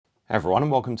Hey everyone,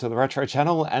 and welcome to the Retro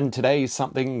Channel, and today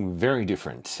something very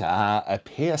different, a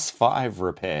PS5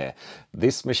 repair.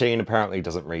 This machine apparently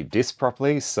doesn't read disc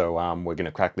properly, so we're going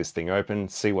to crack this thing open,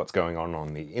 see what's going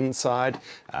on the inside.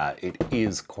 It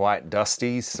is quite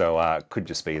dusty, so it could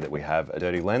just be that we have a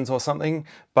dirty lens or something,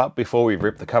 but before we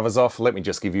rip the covers off, let me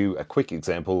just give you a quick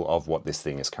example of what this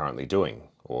thing is currently doing,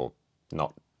 or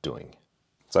not doing.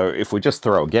 So if we just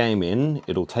throw a game in,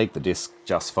 it'll take the disc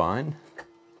just fine.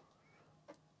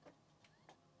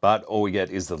 But all we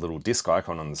get is the little disk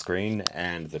icon on the screen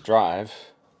and the drive.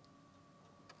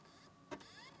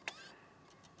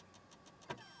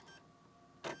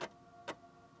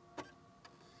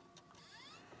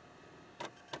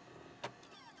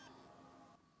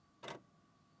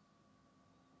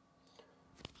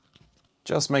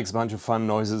 Just makes a bunch of fun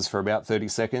noises for about 30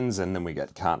 seconds and then we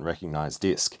get can't recognize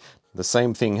disk. The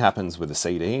same thing happens with a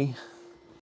CD.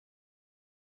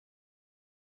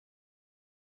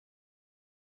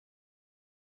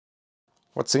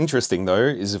 What's interesting though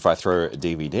is if I throw a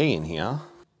DVD in here,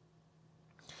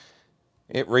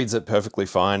 it reads it perfectly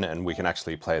fine and we can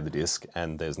actually play the disc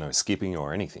and there's no skipping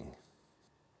or anything.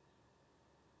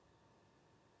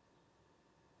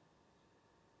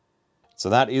 So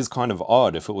that is kind of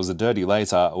odd. If it was a dirty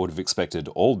laser, I would have expected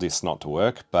all discs not to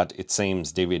work, but it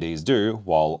seems DVDs do,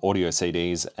 while audio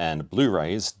CDs and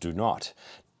Blu-rays do not.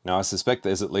 Now I suspect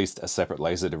there's at least a separate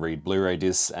laser to read Blu-ray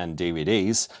discs and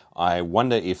DVDs. I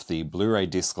wonder if the Blu-ray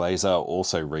disc laser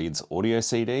also reads audio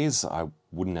CDs. I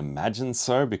wouldn't imagine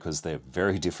so because they're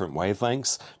very different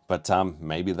wavelengths, but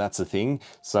maybe that's a thing.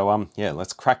 So yeah,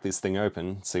 let's crack this thing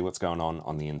open, see what's going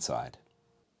on the inside.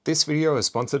 This video is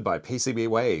sponsored by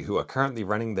PCBWay, who are currently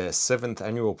running their 7th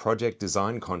annual project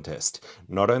design contest.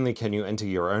 Not only can you enter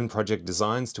your own project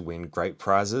designs to win great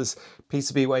prizes,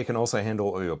 PCBWay can also handle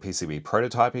all your PCB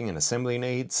prototyping and assembly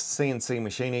needs, CNC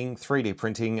machining, 3D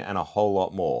printing, and a whole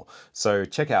lot more. So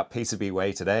check out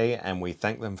PCBWay today, and we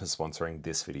thank them for sponsoring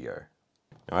this video.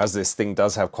 Now, as this thing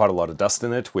does have quite a lot of dust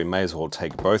in it, we may as well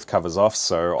take both covers off.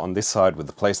 So on this side with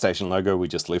the PlayStation logo, we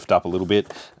just lift up a little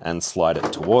bit and slide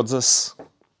it towards us.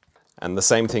 And the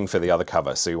same thing for the other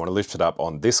cover. So you want to lift it up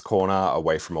on this corner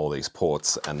away from all these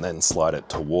ports and then slide it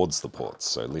towards the ports.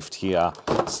 So lift here,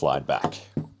 slide back.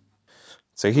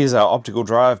 So here's our optical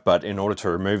drive, but in order to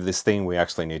remove this thing, we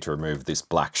actually need to remove this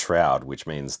black shroud, which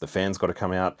means the fan's got to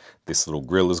come out, this little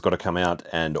grill has got to come out,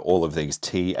 and all of these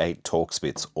T8 Torx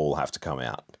bits all have to come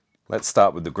out. Let's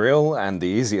start with the grill, and the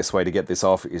easiest way to get this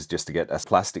off is just to get a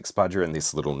plastic spudger and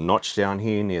this little notch down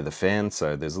here near the fan.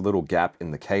 So there's a little gap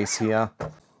in the case here.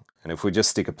 And if we just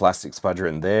stick a plastic spudger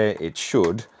in there, it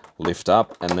should lift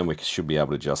up and then we should be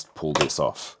able to just pull this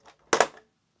off.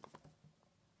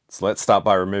 So let's start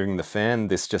by removing the fan.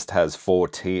 This just has 4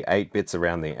 T8 bits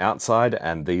around the outside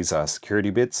and these are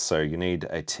security bits. So you need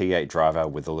a T8 driver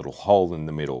with a little hole in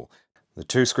the middle. The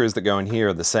 2 screws that go in here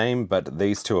are the same, but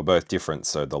these 2 are both different.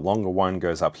 So the longer one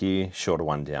goes up here, shorter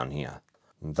one down here.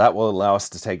 That will allow us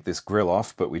to take this grill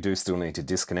off, but we do still need to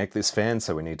disconnect this fan,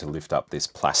 so we need to lift up this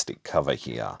plastic cover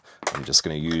here. I'm just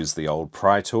going to use the old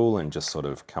pry tool and just sort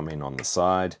of come in on the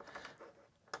side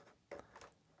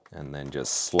and then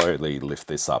just slowly lift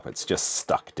this up. It's just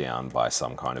stuck down by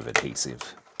some kind of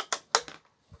adhesive.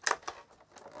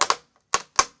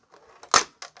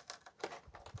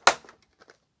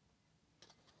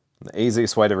 The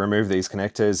easiest way to remove these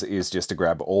connectors is just to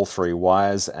grab all 3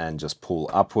 wires and just pull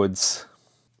upwards.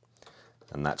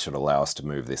 And that should allow us to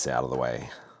move this out of the way.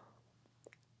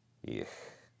 Yeah.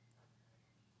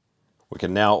 We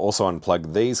can now also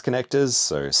unplug these connectors,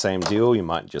 so same deal, you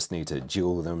might just need to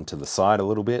jiggle them to the side a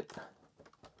little bit.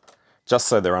 Just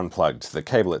so they're unplugged, the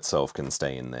cable itself can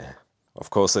stay in there. Of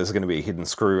course there's going to be a hidden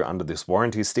screw under this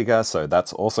warranty sticker, so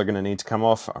that's also going to need to come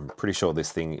off. I'm pretty sure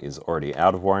this thing is already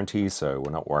out of warranty, so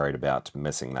we're not worried about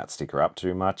messing that sticker up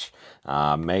too much.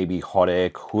 Maybe hot air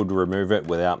could remove it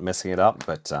without messing it up,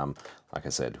 but like I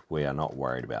said, we are not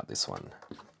worried about this one.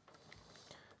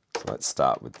 So let's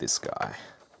start with this guy.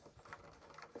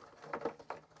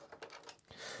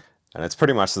 And it's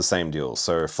pretty much the same deal.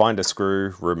 So find a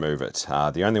screw, remove it.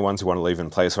 The only ones you want to leave in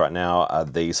place right now are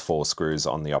these 4 screws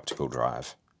on the optical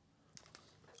drive.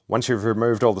 Once you've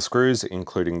removed all the screws,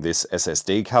 including this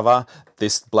SSD cover,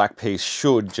 this black piece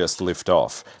should just lift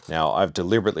off. Now, I've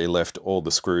deliberately left all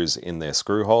the screws in their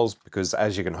screw holes because,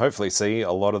 as you can hopefully see,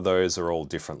 a lot of those are all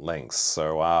different lengths.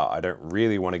 So I don't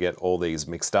really want to get all these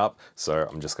mixed up, so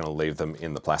I'm just going to leave them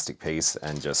in the plastic piece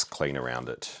and just clean around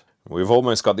it. We've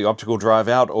almost got the optical drive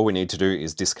out. All we need to do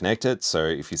is disconnect it. So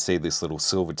if you see this little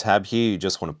silver tab here, you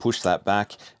just want to push that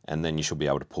back and then you should be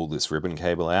able to pull this ribbon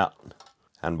cable out.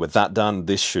 And with that done,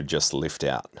 this should just lift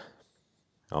out.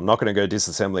 I'm not going to go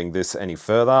disassembling this any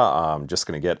further. I'm just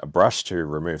going to get a brush to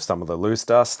remove some of the loose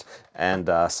dust and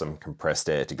some compressed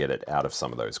air to get it out of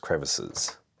some of those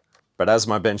crevices. But as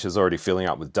my bench is already filling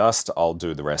up with dust, I'll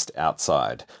do the rest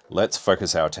outside. Let's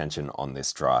focus our attention on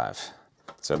this drive.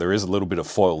 So there is a little bit of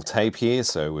foil tape here,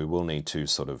 so we will need to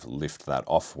sort of lift that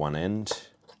off one end,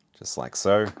 just like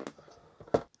so.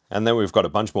 And then we've got a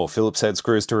bunch more Phillips head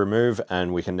screws to remove,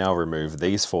 and we can now remove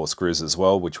these 4 screws as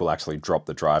well, which will actually drop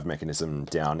the drive mechanism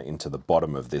down into the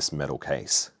bottom of this metal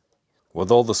case.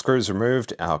 With all the screws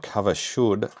removed, our cover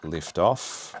should lift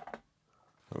off.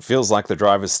 It feels like the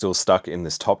drive is still stuck in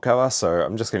this top cover, so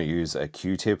I'm just going to use a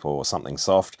Q-tip or something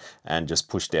soft and just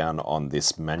push down on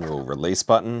this manual release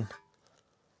button.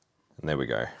 And there we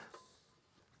go.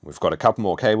 We've got a couple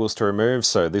more cables to remove,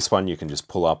 so this one you can just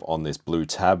pull up on this blue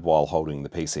tab while holding the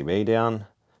PCB down.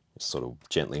 Just sort of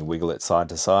gently wiggle it side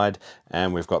to side.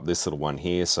 And we've got this little one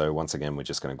here, so once again we're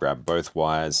just going to grab both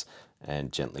wires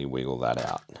and gently wiggle that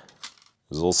out.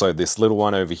 There's also this little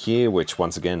one over here, which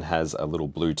once again has a little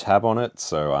blue tab on it,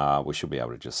 so we should be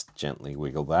able to just gently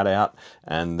wiggle that out.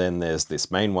 And then there's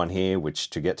this main one here, which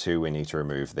to get to we need to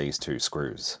remove these 2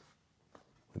 screws.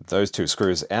 With those 2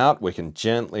 screws out, we can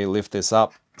gently lift this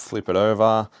up, flip it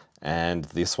over, and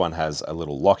this one has a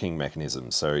little locking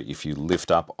mechanism. So if you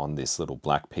lift up on this little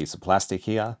black piece of plastic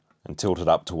here and tilt it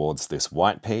up towards this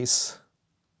white piece,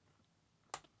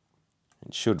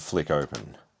 it should flick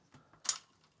open.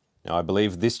 Now I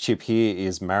believe this chip here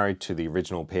is married to the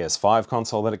original PS5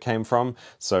 console that it came from,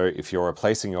 so if you're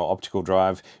replacing your optical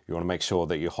drive, you want to make sure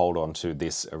that you hold on to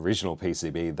this original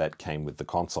PCB that came with the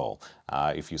console.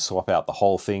 If you swap out the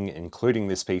whole thing, including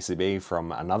this PCB,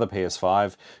 from another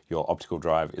PS5, your optical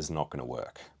drive is not going to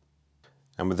work.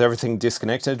 And with everything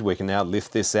disconnected, we can now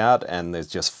lift this out, and there's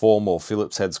just 4 more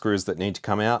Phillips head screws that need to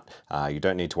come out. You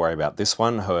don't need to worry about this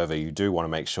one, however you do want to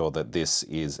make sure that this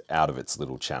is out of its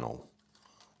little channel.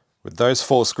 With those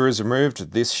 4 screws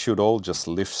removed, this should all just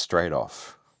lift straight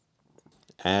off.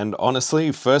 And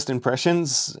honestly, first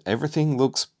impressions, everything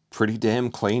looks pretty damn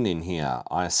clean in here.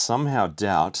 I somehow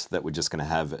doubt that we're just going to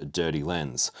have a dirty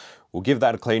lens. We'll give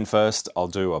that a clean first. I'll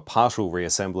do a partial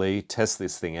reassembly, test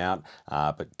this thing out,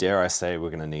 but dare I say we're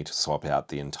going to need to swap out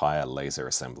the entire laser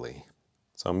assembly.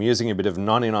 So I'm using a bit of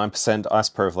 99%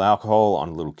 isopropyl alcohol on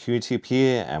a little Q-tip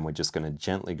here, and we're just going to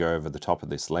gently go over the top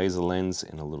of this laser lens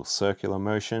in a little circular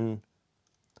motion.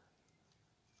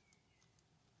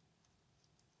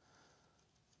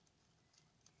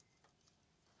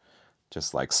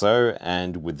 Just like so,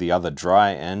 and with the other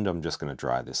dry end, I'm just going to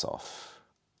dry this off.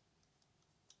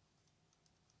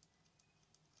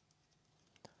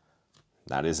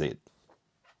 That is it.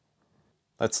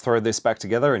 Let's throw this back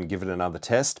together and give it another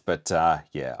test, but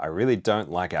yeah, I really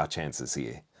don't like our chances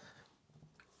here.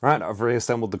 Right, I've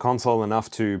reassembled the console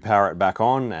enough to power it back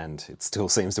on, and it still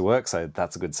seems to work, so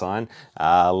that's a good sign.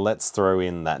 Let's throw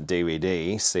in that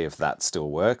DVD, see if that still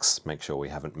works, make sure we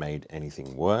haven't made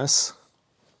anything worse.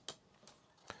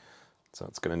 So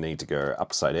it's going to need to go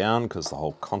upside down, because the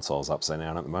whole console's upside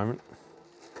down at the moment.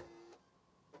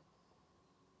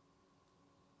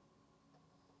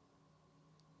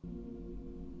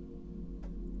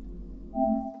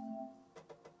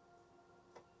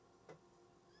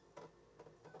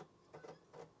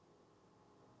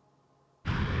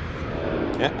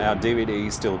 Yeah, our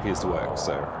DVD still appears to work,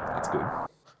 so that's good.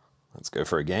 Let's go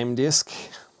for a game disc.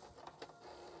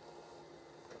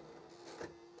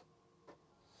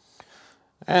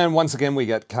 And once again we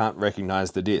can't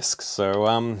recognize the disc,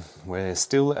 so we're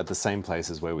still at the same place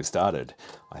as where we started.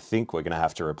 I think we're going to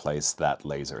have to replace that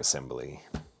laser assembly.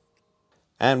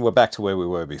 And we're back to where we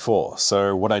were before.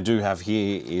 So what I do have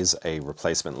here is a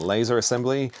replacement laser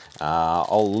assembly.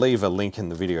 I'll leave a link in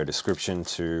the video description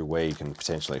to where you can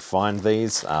potentially find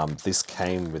these. This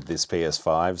came with this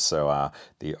PS5, so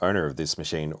the owner of this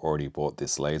machine already bought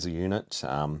this laser unit.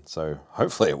 So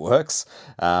hopefully it works.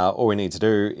 All we need to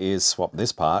do is swap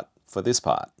this part for this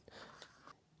part.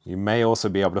 You may also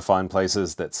be able to find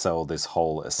places that sell this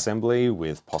whole assembly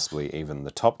with possibly even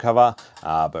the top cover,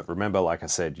 but remember, like I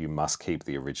said, you must keep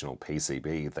the original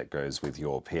PCB that goes with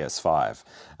your PS5.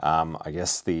 I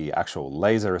guess the actual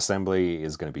laser assembly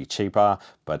is going to be cheaper,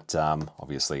 but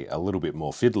obviously a little bit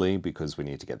more fiddly because we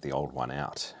need to get the old one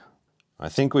out. I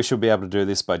think we should be able to do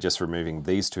this by just removing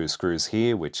these 2 screws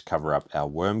here, which cover up our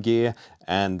worm gear,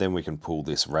 and then we can pull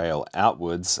this rail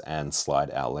outwards and slide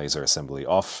our laser assembly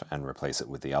off and replace it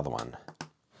with the other one.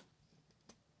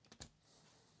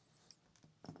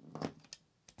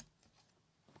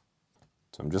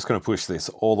 So I'm just going to push this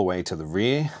all the way to the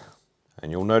rear,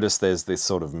 And you'll notice there's this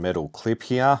sort of metal clip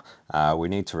here. We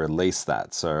need to release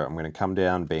that. So I'm going to come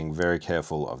down being very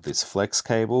careful of this flex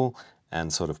cable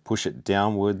and sort of push it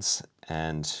downwards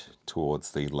and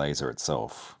towards the laser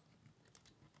itself.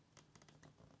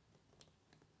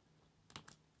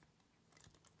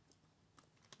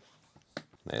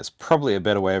 There's probably a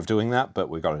better way of doing that, but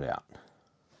we got it out.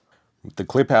 With the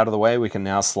clip out of the way, we can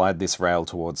now slide this rail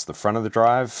towards the front of the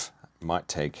drive. It might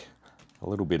take a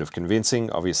little bit of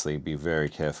convincing. Obviously, be very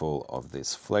careful of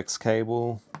this flex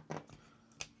cable.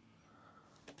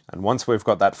 And once we've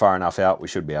got that far enough out, we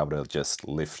should be able to just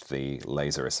lift the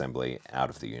laser assembly out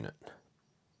of the unit.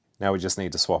 Now we just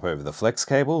need to swap over the flex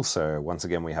cable. So once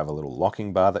again, we have a little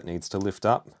locking bar that needs to lift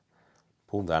up.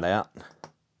 Pull that out.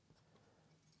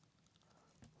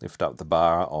 Lift up the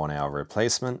bar on our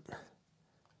replacement.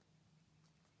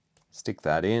 Stick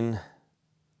that in.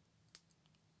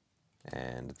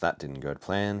 And that didn't go to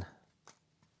plan.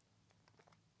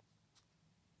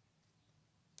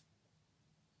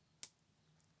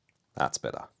 That's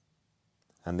better.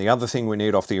 And the other thing we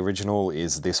need off the original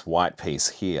is this white piece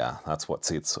here. That's what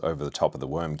sits over the top of the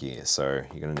worm gear. So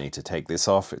you're going to need to take this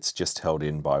off. It's just held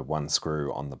in by one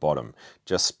screw on the bottom.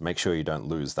 Just make sure you don't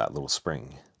lose that little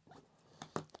spring.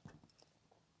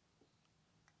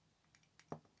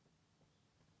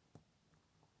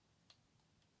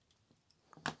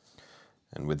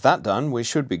 And with that done, we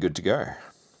should be good to go.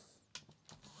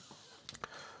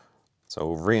 So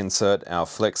we'll reinsert our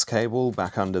flex cable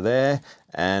back under there,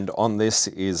 and on this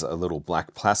is a little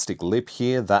black plastic lip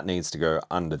here that needs to go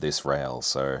under this rail.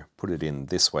 So put it in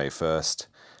this way first,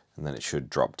 and then it should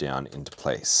drop down into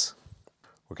place.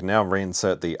 We can now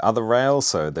reinsert the other rail,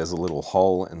 so there's a little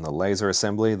hole in the laser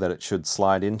assembly that it should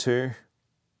slide into.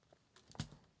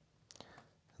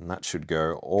 And that should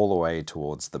go all the way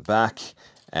towards the back,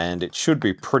 and it should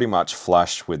be pretty much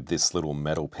flush with this little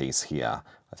metal piece here.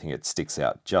 I think it sticks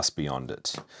out just beyond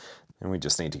it. And we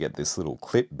just need to get this little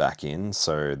clip back in,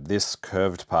 so this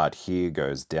curved part here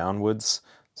goes downwards,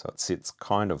 so it sits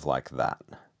kind of like that.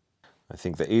 I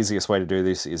think the easiest way to do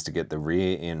this is to get the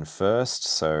rear in first,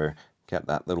 so get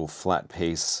that little flat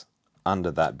piece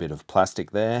under that bit of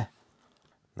plastic there.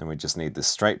 Then we just need the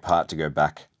straight part to go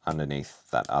back underneath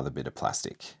that other bit of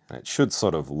plastic, and it should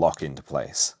sort of lock into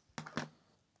place.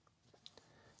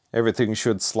 Everything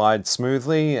should slide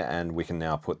smoothly, and we can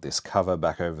now put this cover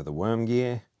back over the worm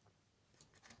gear.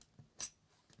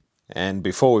 And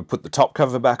before we put the top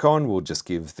cover back on, we'll just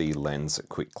give the lens a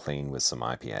quick clean with some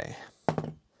IPA.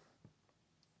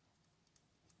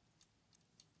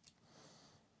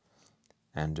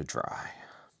 And a dry.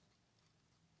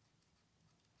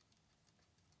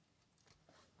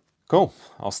 Cool,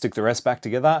 I'll stick the rest back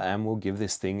together and we'll give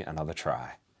this thing another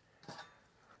try.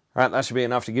 All right, that should be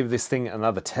enough to give this thing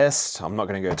another test. I'm not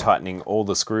going to go tightening all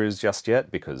the screws just yet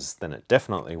because then it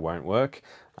definitely won't work.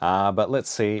 But let's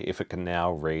see if it can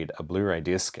now read a Blu-ray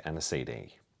disc and a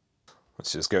CD.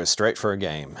 Let's just go straight for a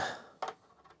game.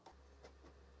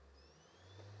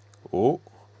 Oh.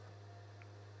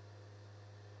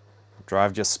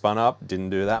 Drive just spun up,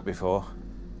 didn't do that before.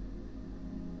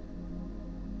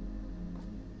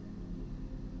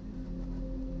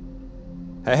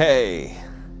 Hey!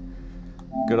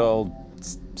 Good old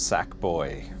sack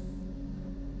boy.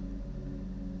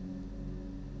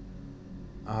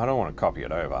 I don't want to copy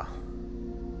it over.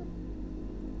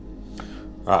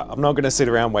 Alright, I'm not going to sit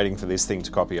around waiting for this thing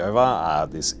to copy over.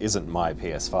 This isn't my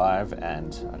PS5,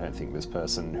 and I don't think this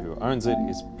person who owns it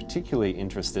is particularly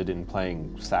interested in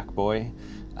playing Sackboy.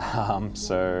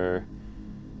 So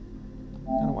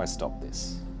how do I stop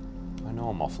this? I know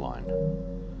I'm offline.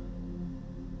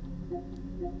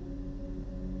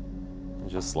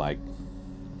 Just like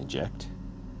eject.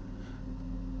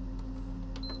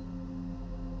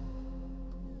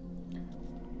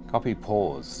 Copy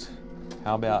paused.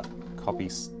 How about copy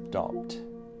stopped?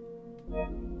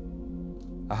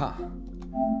 Aha.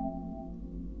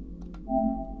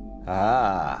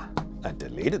 Ah, I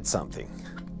deleted something.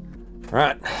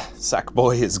 Right,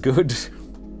 Sackboy is good.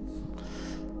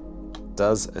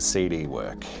 Does a CD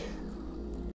work?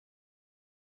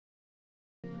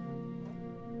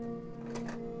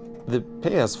 The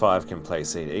PS5 can play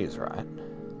CDs, right?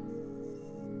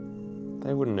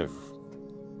 They wouldn't have...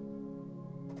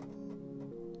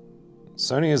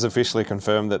 Sony has officially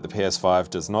confirmed that the PS5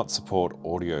 does not support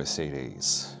audio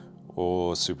CDs,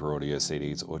 or Super Audio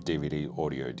CDs, or DVD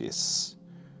audio discs.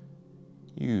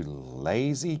 You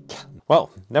lazy cunt. Well,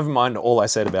 never mind all I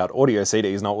said about audio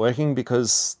CDs not working,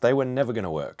 because they were never going to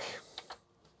work.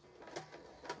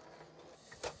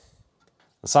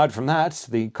 Aside from that,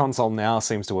 the console now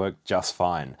seems to work just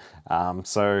fine.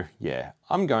 So yeah,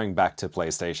 I'm going back to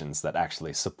PlayStations that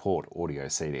actually support audio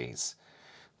CDs.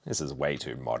 This is way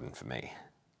too modern for me.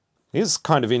 It is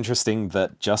kind of interesting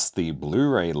that just the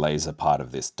Blu-ray laser part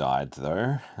of this died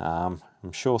though.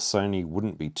 I'm sure Sony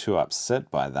wouldn't be too upset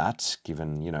by that,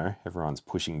 given, you know, everyone's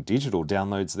pushing digital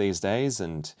downloads these days,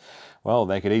 and, well,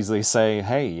 they could easily say,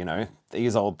 hey, you know,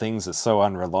 these old things are so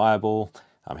unreliable.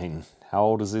 I mean, how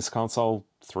old is this console?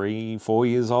 3, 4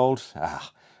 years old?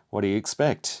 What do you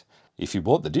expect? If you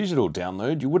bought the digital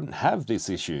download, you wouldn't have this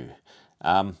issue.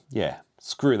 Yeah,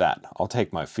 screw that. I'll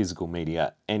take my physical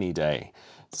media any day.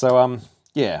 So,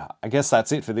 yeah, I guess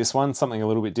that's it for this one. Something a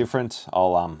little bit different.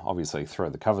 I'll obviously throw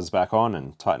the covers back on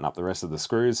and tighten up the rest of the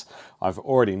screws. I've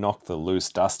already knocked the loose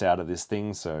dust out of this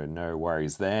thing, so no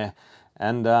worries there.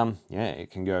 And yeah,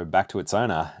 it can go back to its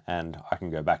owner, and I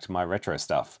can go back to my retro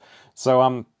stuff.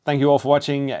 So thank you all for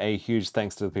watching. A huge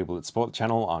thanks to the people that support the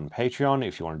channel on Patreon.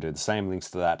 If you want to do the same, links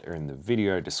to that are in the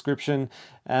video description.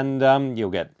 And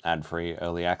you'll get ad-free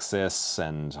early access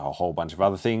and a whole bunch of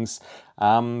other things.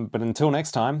 But until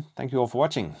next time, thank you all for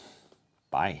watching.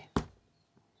 Bye.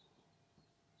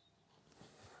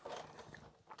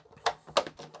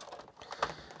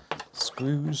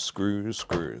 Screws, screws,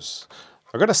 screws.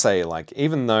 I gotta say, like,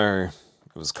 even though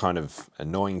it was kind of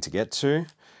annoying to get to,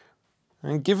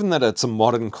 and given that it's a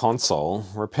modern console,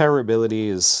 repairability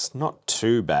is not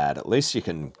too bad. At least you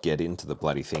can get into the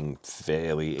bloody thing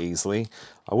fairly easily.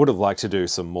 I would have liked to do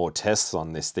some more tests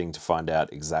on this thing to find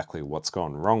out exactly what's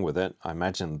gone wrong with it. I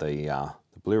imagine the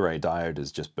Blu-ray diode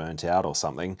is just burnt out or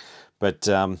something. But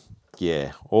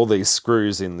yeah, all these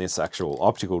screws in this actual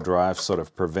optical drive sort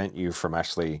of prevent you from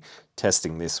actually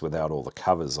testing this without all the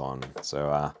covers on.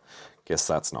 So guess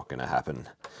that's not going to happen.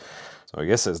 So I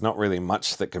guess there's not really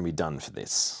much that can be done for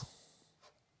this.